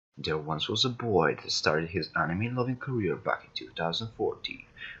There once was a boy that started his anime-loving career back in 2014,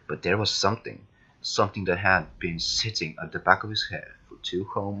 but there was something that had been sitting at the back of his head for 2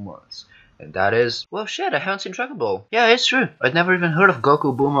 whole months, and that is, well shit, I haven't seen Dragon Ball. Yeah, it's true, I'd never even heard of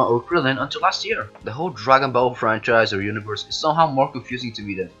Goku, Bulma or Krillin until last year. The whole Dragon Ball franchise or universe is somehow more confusing to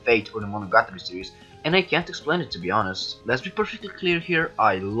me than Fate or the Monogatari series, and I can't explain it to be honest. Let's be perfectly clear here,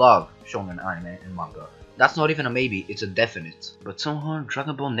 I love shonen anime and manga. That's not even a maybe, it's a definite. But somehow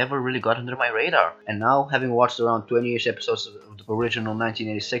Dragon Ball never really got under my radar. And now, having watched around 20-ish episodes of the original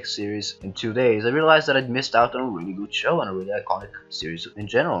 1986 series in 2 days, I realized that I'd missed out on a really good show and a really iconic series in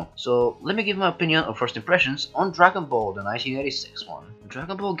general. So let me give my opinion of first impressions on Dragon Ball, the 1986 one.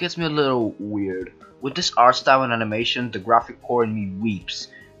 Dragon Ball gets me a little weird. With this art style and animation, the graphic core in me weeps.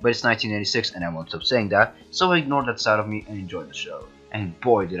 But it's 1986 and I won't stop saying that, so I ignore that side of me and enjoy the show. And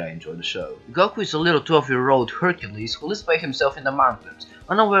boy did I enjoy the show. Goku is a little 12-year-old Hercules who lives by himself in the mountains,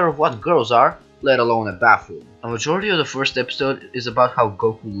 unaware of what girls are, let alone a bathroom. A majority of the first episode is about how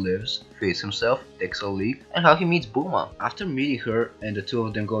Goku lives, feeds himself, takes a leak, and how he meets Bulma. After meeting her and the two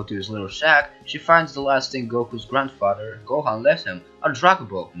of them go to his little shack, she finds the last thing Goku's grandfather, Gohan, left him, a Dragon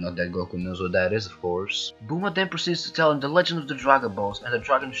Ball. Not that Goku knows what that is, of course. Bulma then proceeds to tell him the legend of the Dragon Balls and the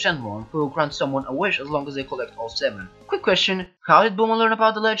Dragon Shenron, who will grant someone a wish as long as they collect all 7. Quick question, how did Bulma learn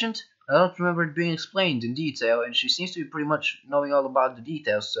about the legend? I don't remember it being explained in detail, and she seems to be pretty much knowing all about the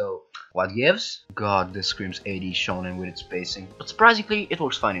details, so what gives? God, this screams 80s shonen with its pacing. But surprisingly, it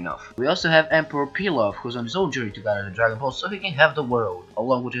works fine enough. We also have Emperor Pilaf, who's on his own journey to gather the Dragon Balls so he can have the world,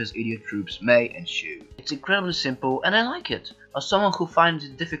 along with his idiot troops Mei and Shu. It's incredibly simple, and I like it. As someone who finds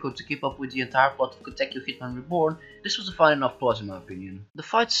it difficult to keep up with the entire plot of Katekyo Hitman Reborn, this was a fine enough plot in my opinion. The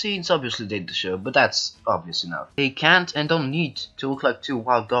fight scenes obviously date the show, but that's obvious enough. They can't and don't need to look like two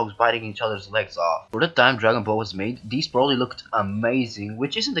wild dogs biting each other's legs off. For the time Dragon Ball was made, these probably looked amazing,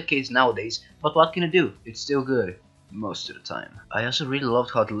 which isn't the case nowadays, but what can you do? It's still good. Most of the time. I also really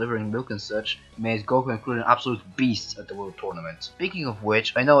loved how delivering milk and such made Goku and Krillin absolute beasts at the World Tournament. Speaking of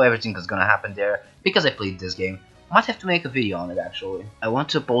which, I know everything that's gonna happen there, because I played this game. Might have to make a video on it actually. I want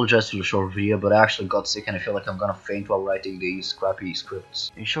to apologize for the short video, but I actually got sick and I feel like I'm gonna faint while writing these crappy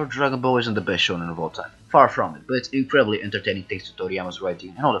scripts. In short, Dragon Ball isn't the best shonen of all time. Far from it, but it's incredibly entertaining thanks to Toriyama's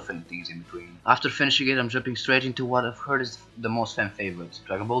writing and all the funny things in between. After finishing it, I'm jumping straight into what I've heard is the most fan favorite,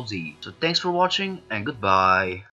 Dragon Ball Z. So thanks for watching and goodbye.